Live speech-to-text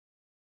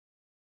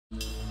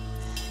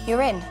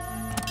You're in.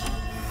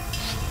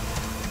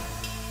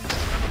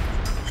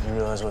 You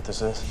realize what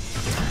this is?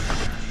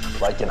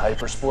 Lykan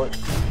HyperSport?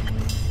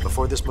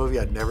 Before this movie,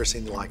 I'd never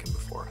seen the Lykan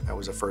before. That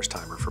was a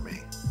first-timer for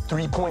me.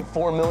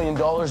 $3.4 million,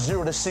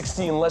 0 to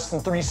 60 in less than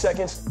 3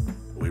 seconds.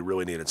 We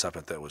really needed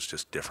something that was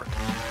just different.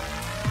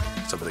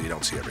 Something that you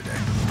don't see every day.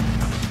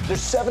 There's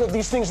 7 of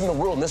these things in the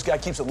world, and this guy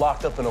keeps it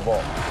locked up in a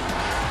vault.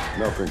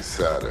 Nothing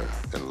sadder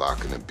than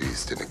locking a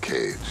beast in a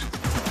cage.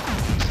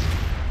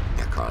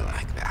 A car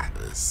like that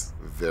is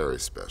very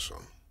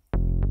special.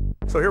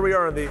 So here we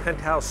are in the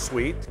penthouse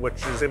suite,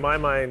 which is, in my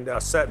mind,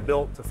 a set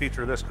built to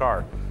feature this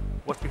car.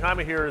 What's behind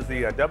me here is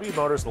the W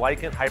Motors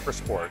Lykan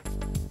HyperSport.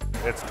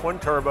 It's twin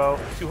turbo,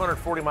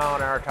 240 mile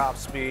an hour top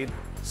speed,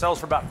 sells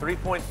for about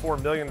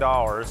 $3.4 million.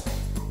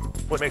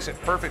 What makes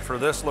it perfect for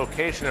this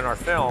location in our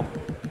film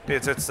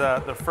is it's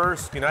the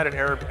first United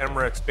Arab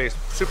Emirates-based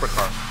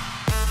supercar.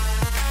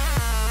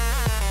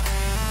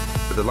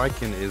 The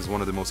Lykan is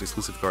one of the most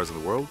exclusive cars in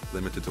the world,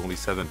 limited to only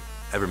 7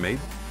 ever made.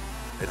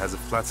 It has a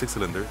flat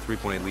 6-cylinder,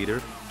 3.8 liter,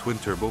 twin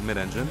turbo,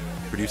 mid-engine,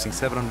 producing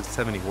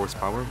 770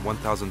 horsepower,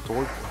 1,000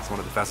 torque. It's one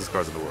of the fastest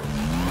cars in the world.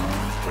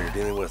 When you're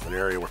dealing with an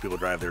area where people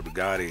drive their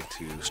Bugatti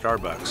to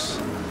Starbucks,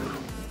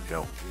 you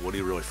know, what do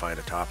you really find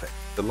atop it?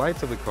 The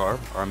lights of the car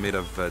are made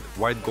of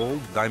white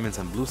gold, diamonds,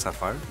 and blue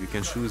sapphire. You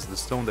can choose the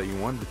stone that you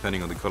want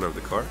depending on the color of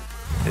the car.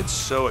 It's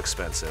so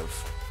expensive.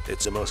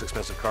 It's the most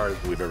expensive car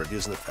that we've ever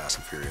used in the Fast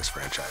and Furious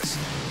franchise.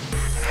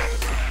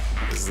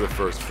 This is the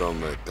first film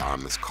that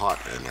Dom is caught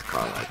in a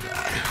car like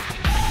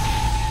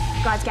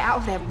that. Guys, get out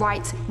of there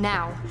right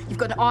now. You've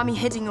got an army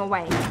heading your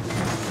way.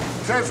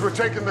 Says we're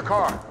taking the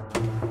car.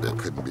 There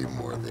couldn't be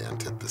more the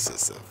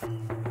antithesis of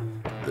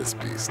this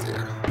beast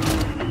here.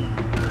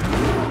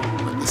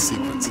 But the secret